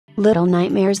Little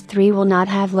Nightmares 3 will not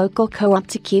have local co-op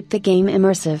to keep the game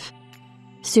immersive.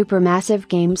 Supermassive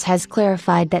Games has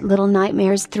clarified that Little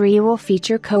Nightmares 3 will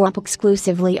feature co-op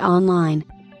exclusively online.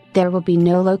 There will be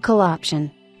no local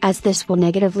option, as this will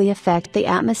negatively affect the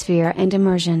atmosphere and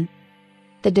immersion.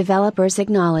 The developers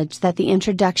acknowledge that the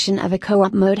introduction of a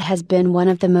co-op mode has been one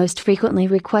of the most frequently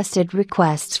requested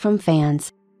requests from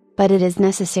fans. But it is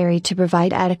necessary to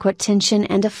provide adequate tension,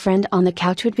 and a friend on the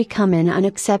couch would become an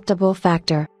unacceptable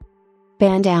factor.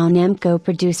 Bandai Namco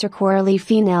producer Coralie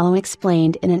Finello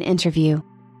explained in an interview.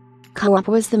 Co-op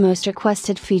was the most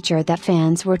requested feature that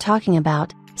fans were talking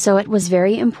about, so it was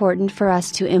very important for us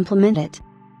to implement it.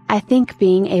 I think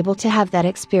being able to have that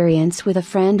experience with a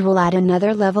friend will add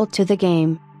another level to the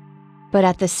game. But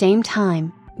at the same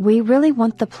time, we really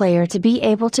want the player to be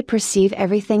able to perceive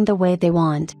everything the way they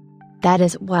want. That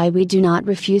is why we do not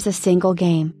refuse a single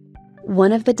game.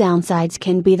 One of the downsides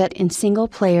can be that in single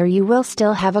player you will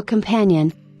still have a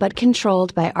companion, but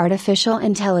controlled by artificial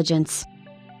intelligence.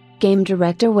 Game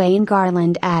director Wayne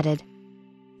Garland added.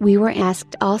 We were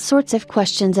asked all sorts of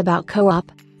questions about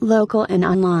co-op, local and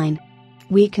online.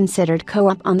 We considered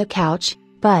co-op on the couch,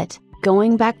 but,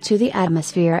 going back to the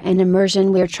atmosphere and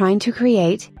immersion we're trying to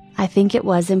create, I think it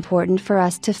was important for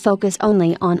us to focus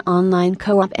only on online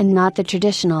co-op and not the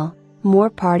traditional, more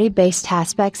party-based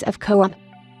aspects of co-op.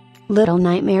 Little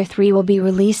Nightmare 3 will be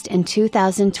released in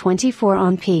 2024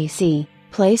 on PC,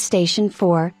 PlayStation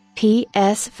 4,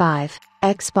 PS5,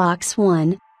 Xbox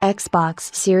One,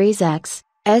 Xbox Series X,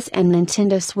 S and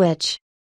Nintendo Switch.